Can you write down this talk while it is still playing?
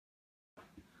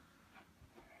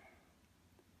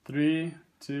3,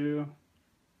 2.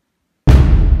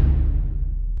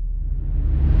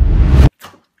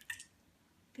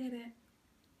 Did it.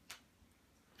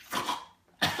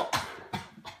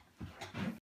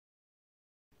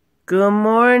 Good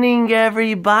morning,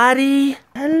 everybody.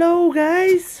 Hello,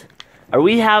 guys. Are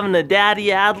we having a Daddy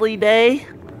Adley day?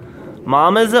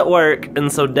 Mom is at work,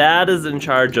 and so Dad is in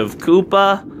charge of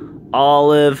Koopa,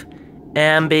 Olive,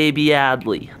 and baby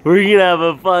Adley. We're gonna have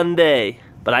a fun day,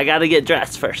 but I gotta get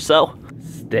dressed first, so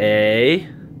stay.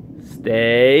 I'll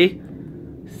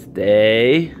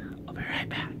be right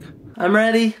back. I'm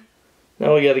ready.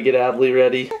 Now we gotta get Adley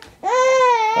ready.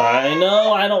 I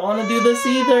know, I don't want to do this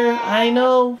either. I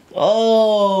know.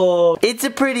 Oh, it's a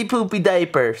pretty poopy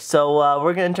diaper, so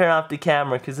we're gonna turn off the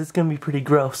camera because it's gonna be pretty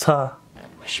gross, huh?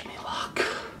 Wish me luck.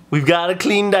 We've got a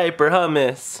clean diaper, huh,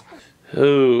 miss?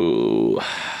 Ooh.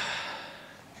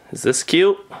 Is this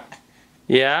cute?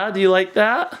 Yeah, do you like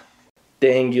that?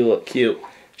 Dang, you look cute.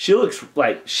 She looks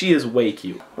like she is way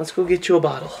cute. Let's go get you a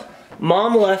bottle.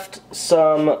 Mom left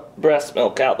some breast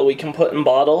milk out that we can put in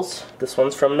bottles. This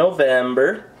one's from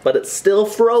November, but it's still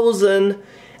frozen,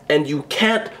 and you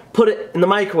can't put it in the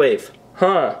microwave.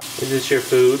 Huh? Is this your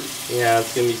food? Yeah,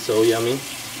 it's gonna be so yummy.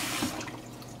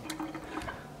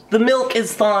 The milk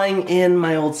is thawing in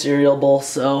my old cereal bowl,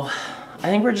 so I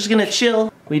think we're just gonna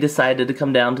chill. We decided to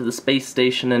come down to the space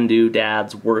station and do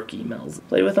Dad's work emails.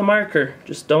 Play with a marker,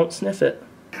 just don't sniff it.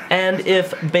 And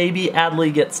if baby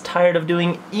Adley gets tired of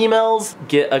doing emails,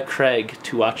 get a Craig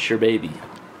to watch your baby.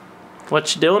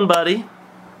 What you doing, buddy?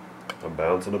 I'm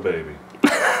bouncing a baby.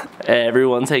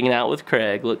 Everyone's hanging out with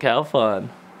Craig. Look how fun.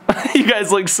 You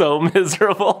guys look so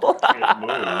miserable.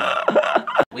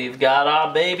 We've got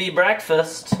our baby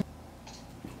breakfast.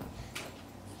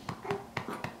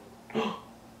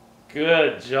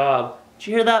 Good job. Did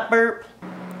you hear that burp?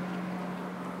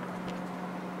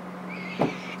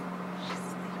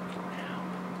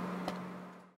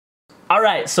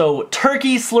 Alright, so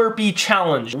Turkey Slurpee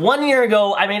Challenge. 1 year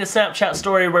ago, I made a Snapchat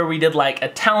story where we did like a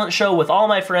talent show with all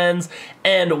my friends,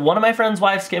 and one of my friends'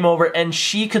 wives came over and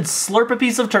she could slurp a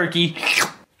piece of turkey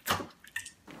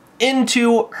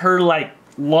into her like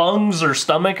lungs or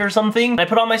stomach or something. I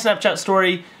put on my Snapchat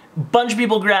story. Bunch of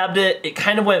people grabbed it. It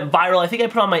kind of went viral. I think I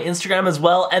put it on my Instagram as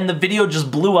well, and the video just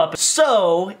blew up.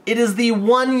 So it is the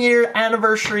 1 year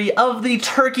anniversary of the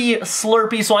Turkey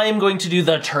Slurpee, so I am going to do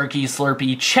the Turkey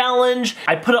Slurpee Challenge.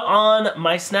 I put it on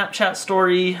my Snapchat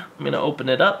story. I'm gonna open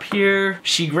it up here.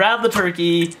 She grabbed the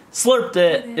turkey, slurped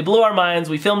it. It blew our minds.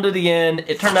 We filmed it again.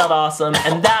 It turned out awesome.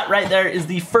 And that right there is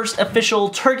the first official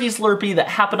Turkey Slurpee that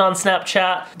happened on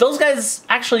Snapchat. Those guys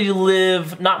actually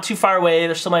live not too far away.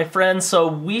 They're still my friends, so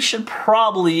we should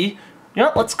probably, you know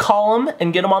what, let's call them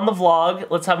and get them on the vlog.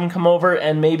 Let's have them come over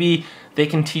and maybe they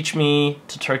can teach me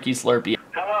to Turkey Slurpee.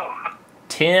 Hello.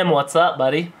 Tim, what's up,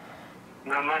 buddy?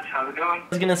 Not much. How's it going? I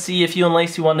was gonna see if you and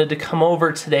Lacey wanted to come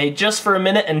over today just for a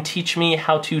minute and teach me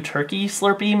how to Turkey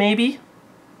Slurpee, maybe?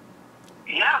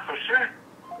 Yeah, for sure.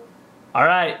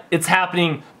 Alright, it's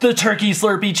happening. The Turkey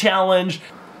Slurpee Challenge.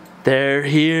 They're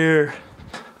here.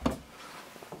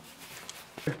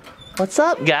 What's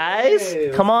up, guys?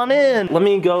 Hey, come on in. Let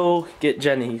me go get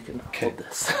Jenny. You can hold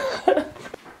this.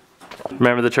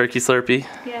 Remember the Turkey Slurpee?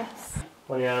 Yes.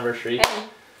 1 year anniversary. Hey.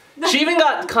 She even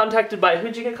got contacted by,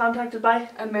 who'd you get contacted by?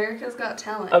 America's Got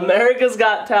Talent. America's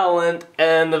Got Talent,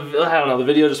 and I don't know, the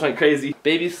video just went crazy.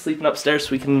 Baby's sleeping upstairs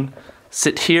so we can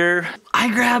sit here.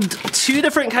 I grabbed 2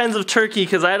 different kinds of turkey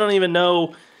because I don't even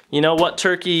know, you know, what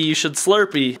turkey you should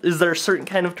Slurpee. Is there a certain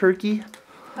kind of turkey?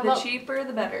 The cheaper,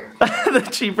 the better. The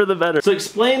cheaper, the better. So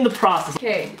explain the process.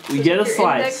 Okay. We get a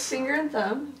slice. Index finger and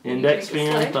thumb. Index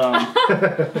finger and thumb.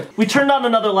 We turned on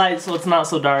another light so it's not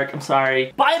so dark. I'm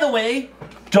sorry. By the way,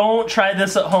 don't try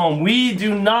this at home. We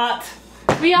do not.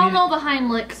 We all know the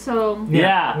Heimlich, so.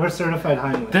 Yeah. We're certified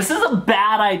Heimlich. This is a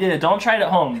bad idea. Don't try it at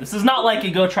home. This is not like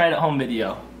a go try it at home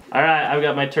video. All right, I've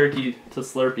got my turkey to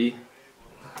Slurpee.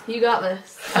 You got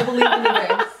this. I believe in you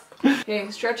guys. Okay,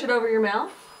 stretch it over your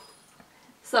mouth.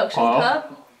 Suction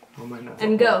cup. Oh my God.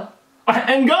 And go.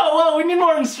 And go! Well, we need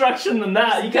more instruction than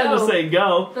that. You can't just say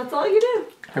go. That's all you do.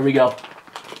 Here we go.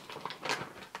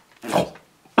 A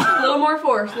little more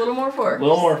force, a little more force. A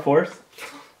little more force.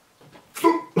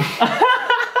 Did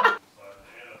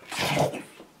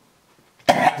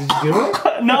you do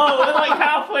it? No, it went like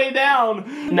halfway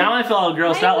down. Now I feel all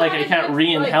grossed out like I can't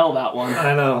re-inhale that one.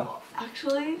 I know.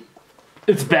 Actually,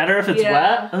 it's better if it's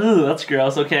wet? Ooh, that's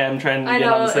gross. Okay, I'm trying to get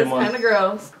on the same one. I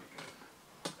know, it's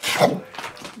kind of gross.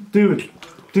 Dude.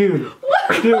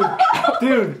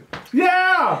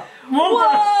 Yeah!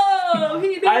 Whoa!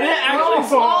 He did I didn't actually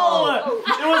swallow it.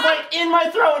 It was like like in my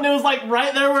throat, and it was like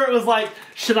right there where it was like,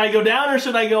 should I go down or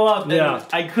should I go up? And yeah.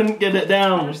 I couldn't get it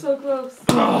down. You're so close.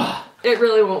 It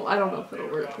really won't. I don't know if it'll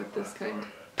work with this kind.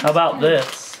 How about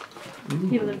this?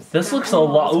 This looks a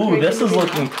lot. Ooh, this is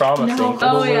looking promising. No.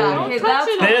 Oh yeah. Okay, that's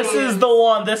what This is the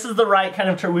one. This is the right kind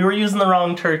of turkey. We were using the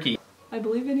wrong turkey. I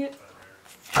believe in it.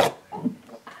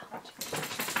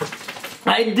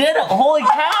 I did it! Holy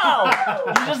cow!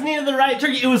 You just needed the right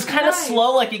turkey. It was kind of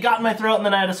slow, like it got in my throat and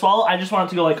then I had to swallow. I just wanted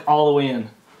to go like all the way in.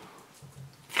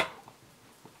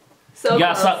 So you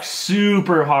gotta suck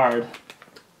super hard.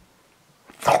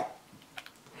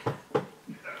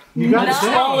 You gotta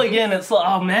Swallow again, it's slow.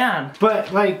 Oh man.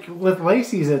 But like with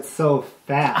Lacey's, it's so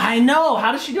fast. I know,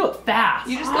 how does she do it fast?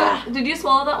 You just got. Did you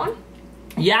swallow that one?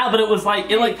 Yeah, but it was like,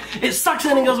 it sucks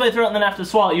in and goes in my throat and then I have to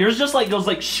swallow. Yours just like goes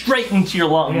like straight into your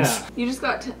lungs. Yeah. You just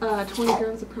got 20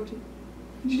 grams of protein.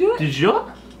 Did you do it? Did you do it?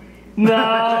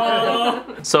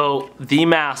 No. So, the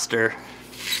master.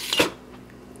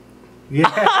 Yeah.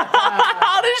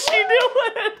 How does she do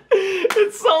it?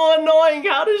 It's so annoying.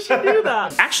 How does she do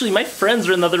that? Actually, my friends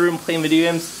are in the other room playing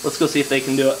video games. Let's go see if they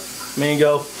can do it. I'm gonna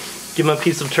go give them a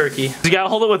piece of turkey. You gotta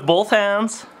hold it with both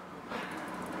hands.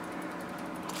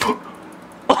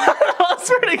 That's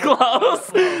pretty close.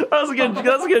 That was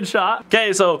a good shot.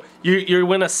 Okay, so you're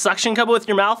gonna suction cup it with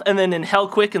your mouth and then inhale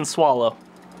quick and swallow.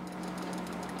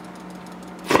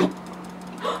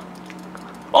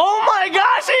 Oh my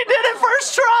gosh, he did it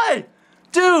first try!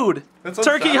 Dude, That's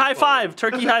turkey high unsatisfying. five,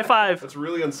 turkey high five. That's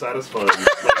really unsatisfying. Like,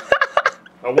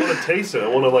 I want to taste it. I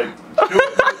want to like chew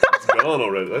it. But it's gone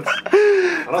already.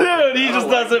 Dude, he just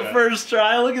does it first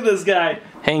try. Look at this guy.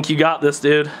 Hank, you got this,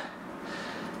 dude.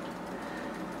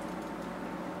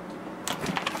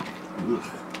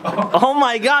 Oh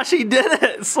my gosh, he did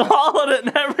it! Swallowed it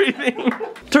and everything.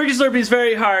 Turkey Slurpee is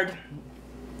very hard.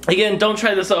 Again, don't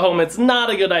try this at home. It's not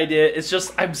a good idea. It's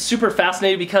just, I'm super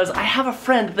fascinated because I have a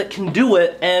friend that can do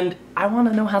it and I want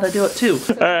to know how to do it too.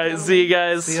 Alright, see you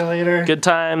guys. See you later. Good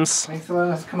times. Thanks for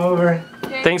letting us come over.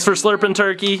 Thanks for slurping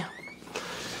turkey.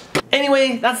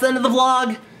 Anyway, that's the end of the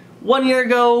vlog. 1 year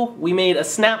ago, we made a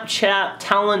Snapchat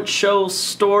talent show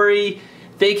story.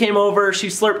 They came over, she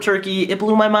slurped turkey. It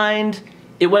blew my mind.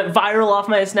 It went viral off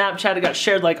my Snapchat. It got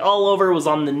shared like all over. It was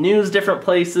on the news, different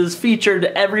places, featured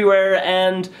everywhere,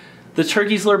 and the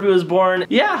Turkey Slurpee was born.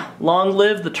 Yeah, long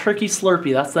live the Turkey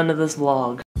Slurpee. That's the end of this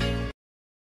vlog.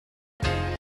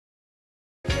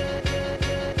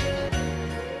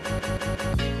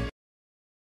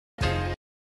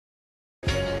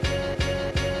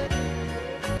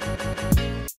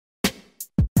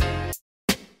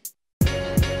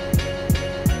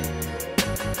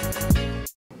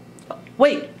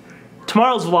 Wait,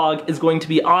 tomorrow's vlog is going to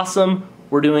be awesome.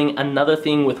 We're doing another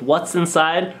thing with what's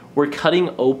inside. We're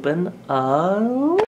cutting open a